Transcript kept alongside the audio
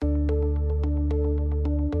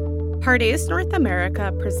Pardes North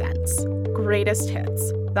America presents Greatest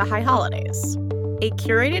Hits, the High Holidays, a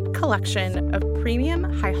curated collection of premium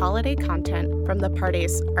high holiday content from the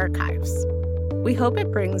Pardes archives. We hope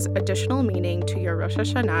it brings additional meaning to your Rosh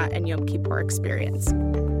Hashanah and Yom Kippur experience.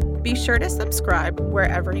 Be sure to subscribe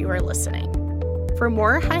wherever you are listening. For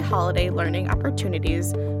more high holiday learning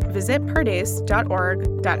opportunities, visit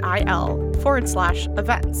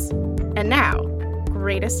pardes.org.il/events. And now,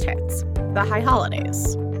 Greatest Hits, the High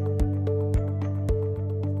Holidays.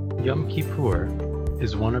 Yom Kippur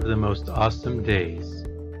is one of the most awesome days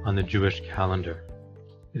on the Jewish calendar.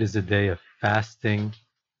 It is a day of fasting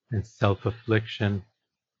and self-affliction.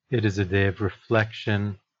 It is a day of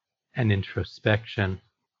reflection and introspection.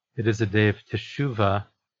 It is a day of teshuvah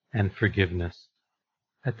and forgiveness.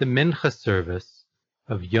 At the Mincha service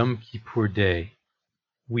of Yom Kippur Day,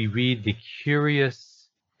 we read the curious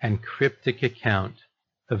and cryptic account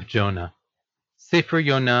of Jonah. Sefer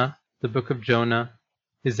Yonah, the book of Jonah,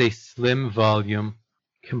 is a slim volume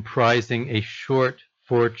comprising a short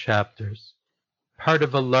 4 chapters, part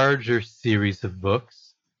of a larger series of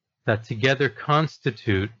books that together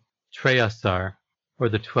constitute Trei Asar, or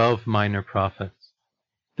the 12 minor prophets.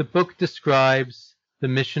 The book describes the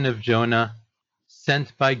mission of Jonah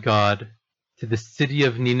sent by God to the city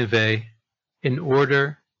of Nineveh in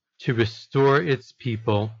order to restore its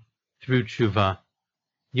people through teshuvah.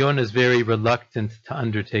 Jonah is very reluctant to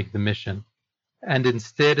undertake the mission, and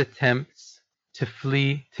instead attempts to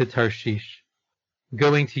flee to Tarshish.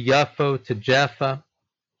 Going to Yaffo to Jaffa,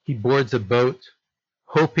 he boards a boat,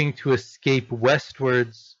 hoping to escape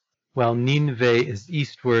westwards while Nineveh is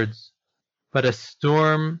eastwards, but a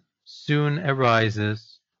storm soon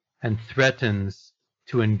arises and threatens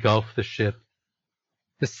to engulf the ship.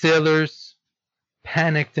 The sailors,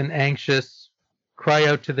 panicked and anxious, cry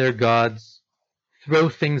out to their gods, throw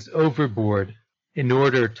things overboard in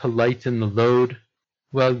order to lighten the load,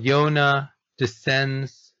 while Jonah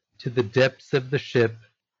descends to the depths of the ship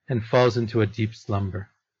and falls into a deep slumber.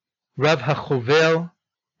 Rav HaChovel,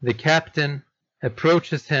 the captain,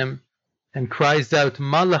 approaches him and cries out,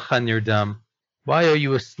 "Malach nirdam, why are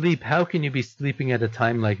you asleep? How can you be sleeping at a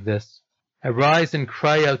time like this? Arise and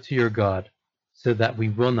cry out to your God, so that we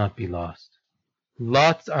will not be lost."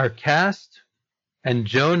 Lots are cast, and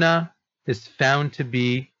Jonah is found to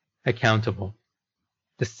be accountable.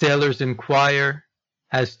 The sailors inquire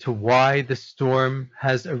as to why the storm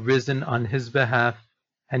has arisen on his behalf,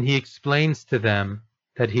 and he explains to them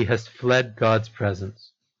that he has fled God's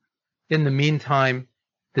presence. In the meantime,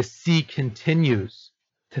 the sea continues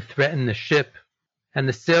to threaten the ship, and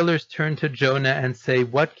the sailors turn to Jonah and say,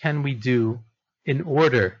 "What can we do in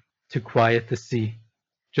order to quiet the sea?"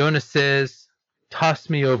 Jonah says, "Toss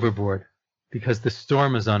me overboard, because the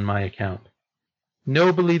storm is on my account."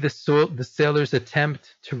 Nobly the sailors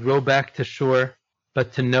attempt to row back to shore,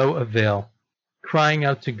 but to no avail. Crying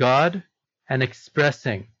out to God and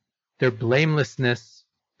expressing their blamelessness,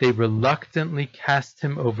 they reluctantly cast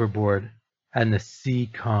him overboard, and the sea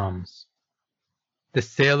calms. The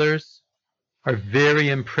sailors are very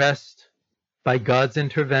impressed by God's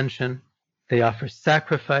intervention. They offer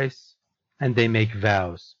sacrifice, and they make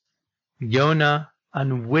vows. Jonah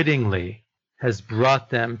unwittingly has brought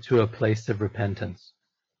them to a place of repentance.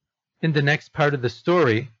 In the next part of the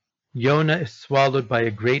story, Jonah is swallowed by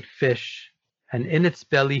a great fish, and in its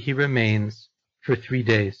belly he remains for 3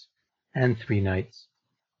 days and 3 nights.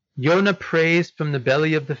 Jonah prays from the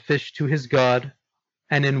belly of the fish to his God,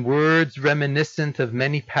 and in words reminiscent of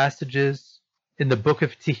many passages in the book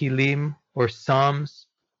of Tehillim or Psalms,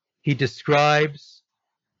 he describes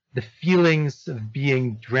the feelings of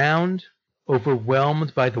being drowned,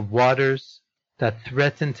 overwhelmed by the waters that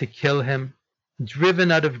threaten to kill him,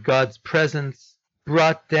 driven out of God's presence,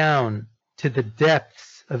 brought down to the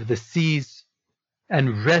depths of the seas,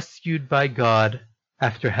 and rescued by God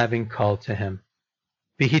after having called to him.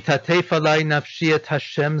 V'hitatef alai nafshi et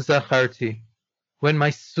Hashem zacharti. When my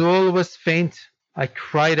soul was faint, I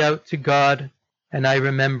cried out to God, and I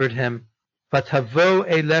remembered him. Vatavo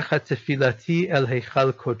elecha tefilati el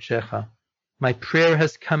heichal kodshecha. My prayer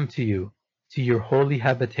has come to you, to your holy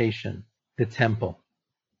habitation, the temple.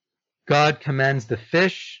 God commands the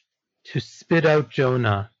fish to spit out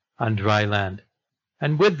Jonah on dry land.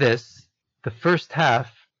 And with this, the first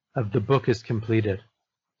half of the book is completed.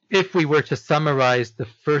 If we were to summarize the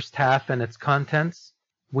first half and its contents,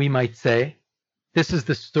 we might say, this is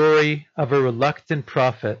the story of a reluctant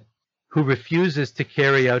prophet who refuses to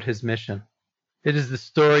carry out his mission. It is the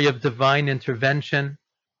story of divine intervention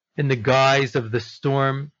in the guise of the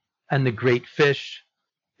storm and the great fish.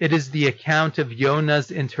 It is the account of Jonah's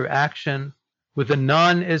interaction with a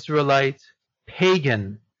non-Israelite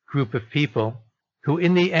pagan group of people who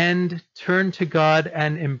in the end turn to God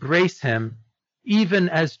and embrace him, even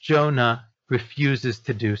as Jonah refuses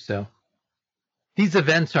to do so. These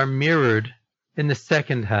events are mirrored in the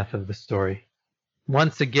second half of the story.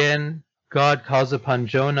 Once again, God calls upon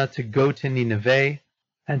Jonah to go to Nineveh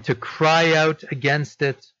and to cry out against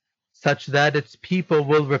it such that its people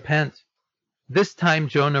will repent. This time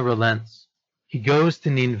Jonah relents. He goes to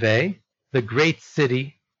Nineveh, the great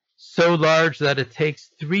city, so large that it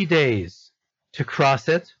takes 3 days to cross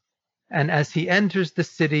it, and as he enters the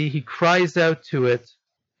city, he cries out to it,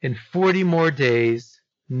 "In 40 more days,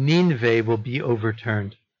 Nineveh will be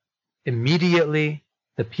overturned." Immediately,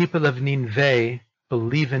 the people of Nineveh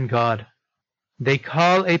believe in God. They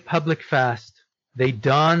call a public fast. They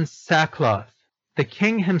don sackcloth. The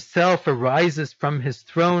king himself arises from his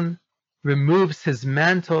throne, removes his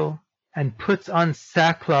mantle, and puts on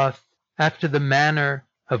sackcloth after the manner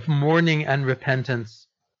of mourning and repentance.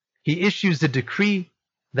 He issues a decree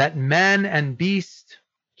that man and beast,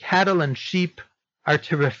 cattle and sheep are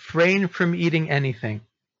to refrain from eating anything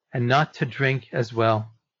and not to drink as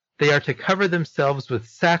well. They are to cover themselves with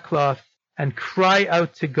sackcloth and cry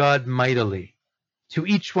out to God mightily, to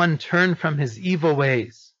each one turn from his evil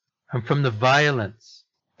ways and from the violence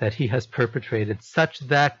that he has perpetrated, such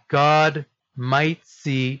that God might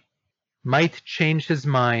see, might change his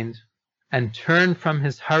mind, and turn from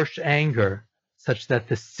his harsh anger, such that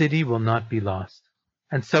the city will not be lost.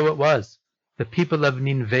 And so it was. The people of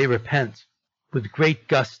Nineveh repent with great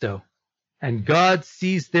gusto, and God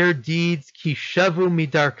sees their deeds, ki shavu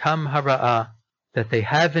midarkam hara'ah, that they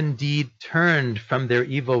have indeed turned from their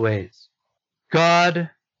evil ways. God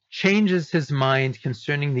changes his mind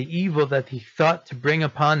concerning the evil that he thought to bring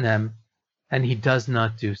upon them, and he does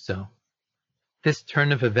not do so. This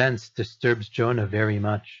turn of events disturbs Jonah very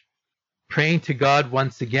much. Praying to God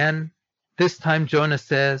once again, this time Jonah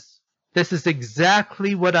says, "This is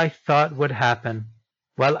exactly what I thought would happen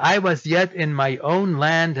while I was yet in my own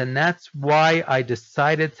land, and that's why I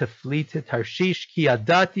decided to flee to Tarshish, ki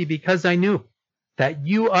adati, because I knew that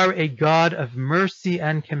you are a God of mercy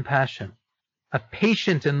and compassion, a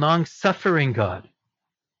patient and long-suffering God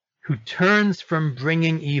who turns from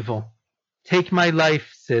bringing evil. Take my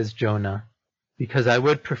life," says Jonah, "because I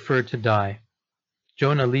would prefer to die."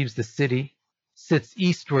 Jonah leaves the city, sits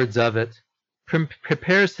eastwards of it,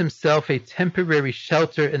 prepares himself a temporary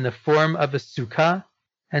shelter in the form of a sukkah,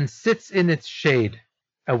 and sits in its shade,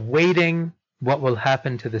 awaiting what will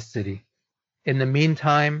happen to the city. In the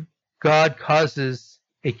meantime, God causes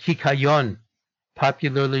a kikayon,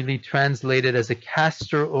 popularly translated as a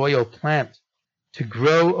castor oil plant, to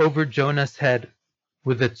grow over Jonah's head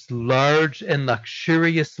with its large and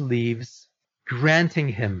luxurious leaves, granting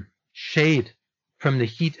him shade from the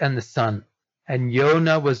heat and the sun. And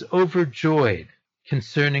Jonah was overjoyed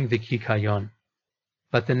concerning the kikayon.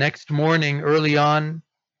 But the next morning, early on,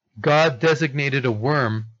 God designated a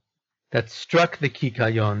worm that struck the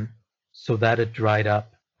kikayon so that it dried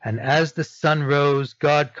up. And as the sun rose,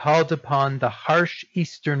 God called upon the harsh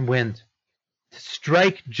eastern wind to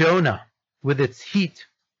strike Jonah with its heat,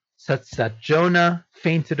 such that Jonah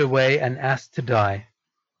fainted away and asked to die.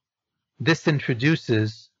 This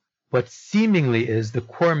introduces what seemingly is the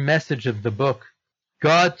core message of the book.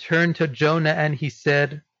 God turned to Jonah and he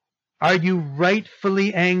said, "Are you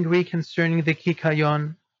rightfully angry concerning the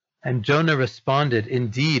kikayon?" And Jonah responded,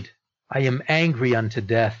 "Indeed, I am angry unto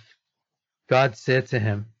death." God said to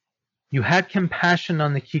him, "You had compassion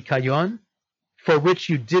on the kikayon, for which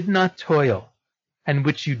you did not toil, and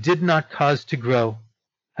which you did not cause to grow,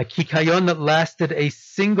 a kikayon that lasted a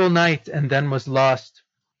single night and then was lost.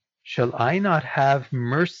 Shall I not have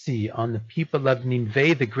mercy on the people of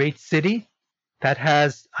Nineveh, the great city, that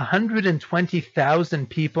has 120,000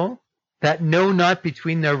 people, that know not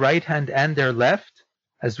between their right hand and their left,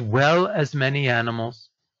 as well as many animals?"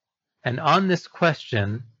 And on this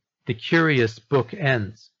question, the curious book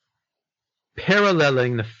ends.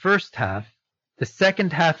 Paralleling the first half, the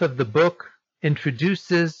second half of the book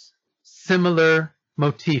introduces similar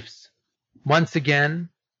motifs. Once again,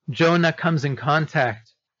 Jonah comes in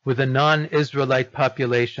contact with a non-Israelite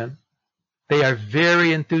population. They are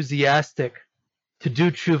very enthusiastic to do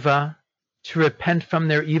tshuva, to repent from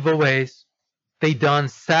their evil ways. They don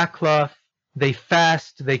sackcloth, they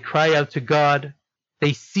fast, they cry out to God,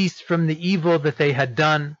 they cease from the evil that they had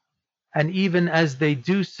done, and even as they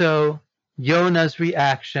do so, Jonah's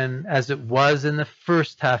reaction, as it was in the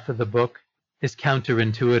first half of the book, is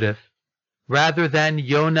counterintuitive. Rather than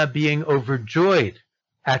Jonah being overjoyed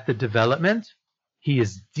at the development, he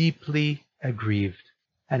is deeply aggrieved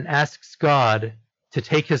and asks God to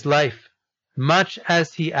take his life, much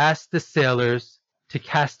as he asked the sailors to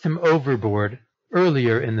cast him overboard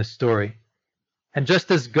earlier in the story. And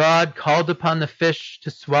just as God called upon the fish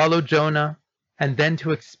to swallow Jonah and then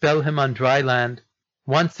to expel him on dry land,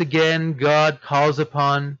 once again God calls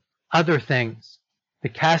upon other things, the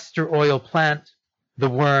castor oil plant, the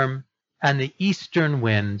worm, and the eastern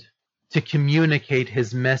wind, to communicate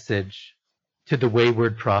his message to the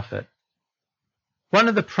wayward prophet. One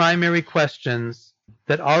of the primary questions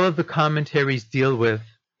that all of the commentaries deal with,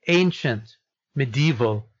 ancient,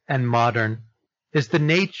 medieval, and modern, is the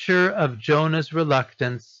nature of Jonah's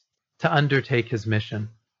reluctance to undertake his mission.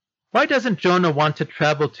 Why doesn't Jonah want to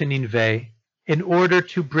travel to Nineveh in order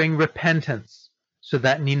to bring repentance so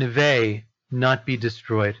that Nineveh not be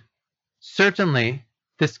destroyed? Certainly,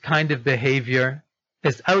 this kind of behavior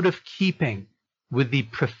is out of keeping with the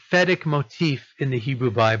prophetic motif in the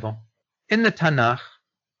Hebrew Bible. In the Tanakh,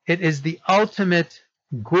 it is the ultimate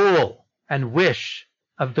goal and wish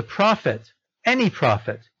of the prophet, any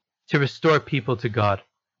prophet, to restore people to God.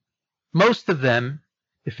 Most of them,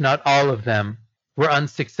 if not all of them, were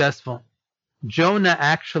unsuccessful. Jonah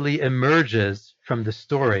actually emerges from the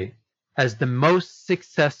story as the most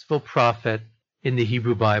successful prophet in the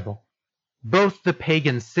Hebrew Bible. Both the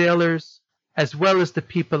pagan sailors as well as the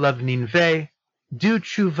people of Nineveh do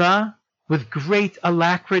tshuva with great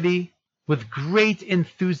alacrity, with great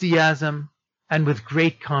enthusiasm, and with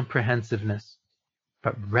great comprehensiveness.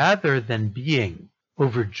 But rather than being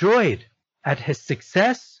overjoyed at his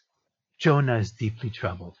success, Jonah is deeply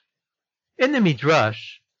troubled. In the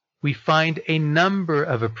Midrash, we find a number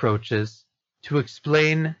of approaches to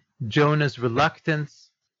explain Jonah's reluctance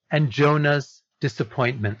and Jonah's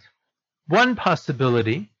disappointment. One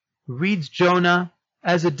possibility reads Jonah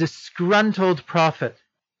as a disgruntled prophet,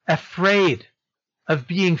 afraid of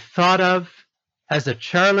being thought of as a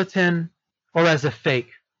charlatan or as a fake.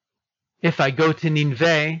 If I go to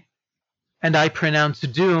Nineveh and I pronounce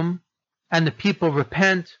doom and the people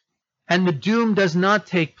repent and the doom does not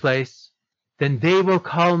take place, then they will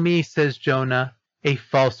call me, says Jonah, a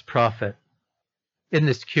false prophet. In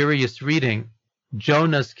this curious reading,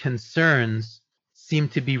 Jonah's concerns seem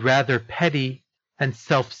to be rather petty and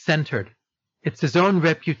self-centered. It's his own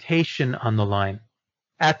reputation on the line.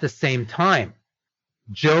 At the same time,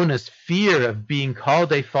 Jonah's fear of being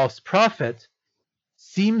called a false prophet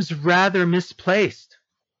seems rather misplaced.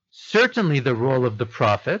 Certainly the role of the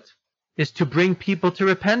prophet is to bring people to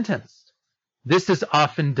repentance. This is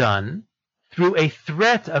often done through a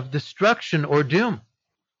threat of destruction or doom.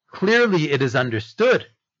 Clearly it is understood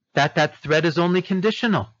that that threat is only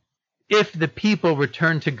conditional. If the people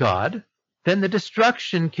return to God, then the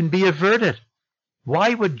destruction can be averted.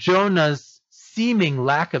 Why would Jonah's seeming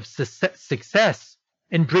lack of success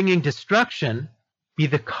in bringing destruction be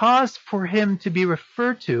the cause for him to be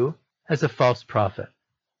referred to as a false prophet?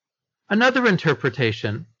 Another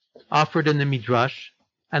interpretation, offered in the Midrash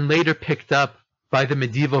and later picked up by the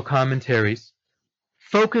medieval commentaries,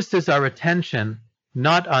 focuses our attention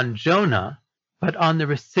not on Jonah, but on the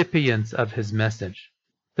recipients of his message,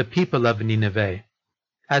 the people of Nineveh.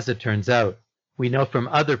 As it turns out, we know from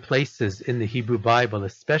other places in the Hebrew Bible,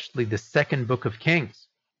 especially the second book of Kings,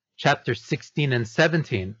 chapters 16 and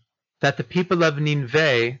 17, that the people of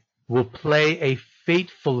Nineveh will play a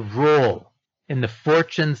fateful role in the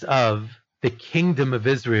fortunes of the kingdom of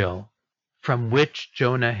Israel, from which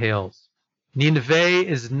Jonah hails. Nineveh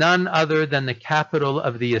is none other than the capital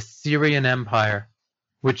of the Assyrian Empire,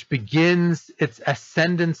 which begins its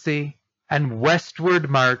ascendancy and westward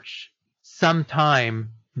march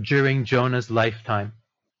sometime during Jonah's lifetime.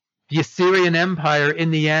 The Assyrian Empire,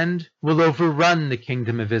 in the end, will overrun the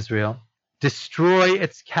kingdom of Israel, destroy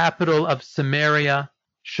its capital of Samaria,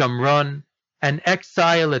 Shomron, and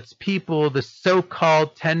exile its people, the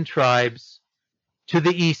so-called 10 tribes, to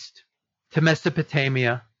the east, to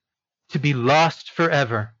Mesopotamia, to be lost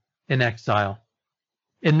forever in exile.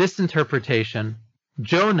 In this interpretation,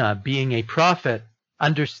 Jonah, being a prophet,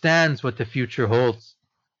 understands what the future holds.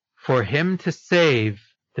 For him to save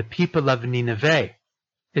the people of Nineveh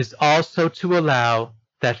is also to allow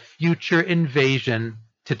that future invasion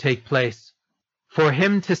to take place. For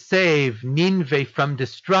him to save Nineveh from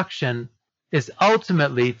destruction is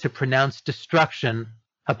ultimately to pronounce destruction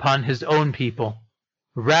upon his own people.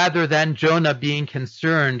 Rather than Jonah being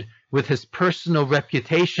concerned with his personal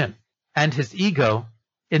reputation and his ego,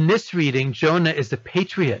 in this reading Jonah is a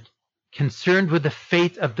patriot concerned with the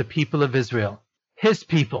fate of the people of Israel, his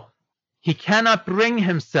people. He cannot bring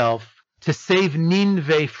himself to save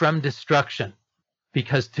Nineveh from destruction,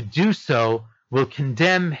 because to do so will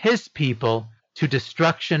condemn his people to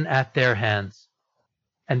destruction at their hands.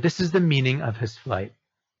 And this is the meaning of his flight.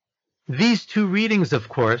 These two readings, of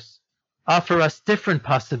course, offer us different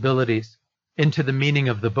possibilities into the meaning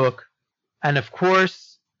of the book. And of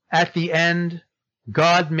course, at the end,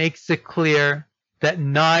 God makes it clear that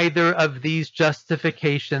neither of these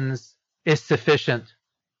justifications is sufficient.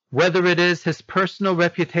 Whether it is his personal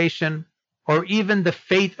reputation or even the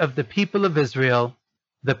fate of the people of Israel,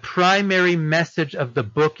 the primary message of the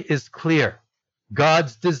book is clear.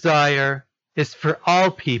 God's desire is for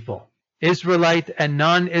all people, Israelite and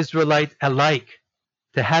non-Israelite alike,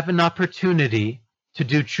 to have an opportunity to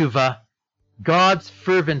do tshuva. God's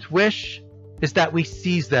fervent wish is that we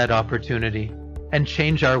seize that opportunity and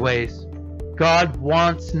change our ways. God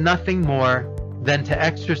wants nothing more than to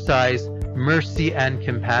exercise mercy and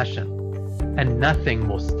compassion, and nothing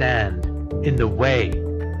will stand in the way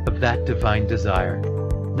of that divine desire,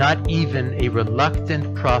 not even a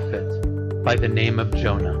reluctant prophet by the name of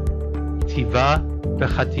Jonah. Tiva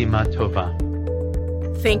v'chatima tova.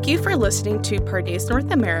 Thank you for listening to Pardes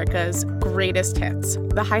North America's Greatest Hits,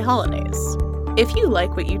 the High Holidays. If you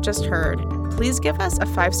like what you just heard, please give us a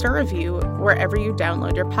 5-star review wherever you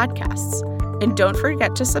download your podcasts. And don't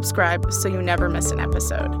forget to subscribe so you never miss an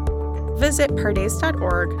episode. Visit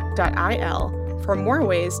pardes.org.il for more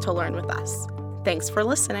ways to learn with us. Thanks for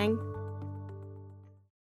listening.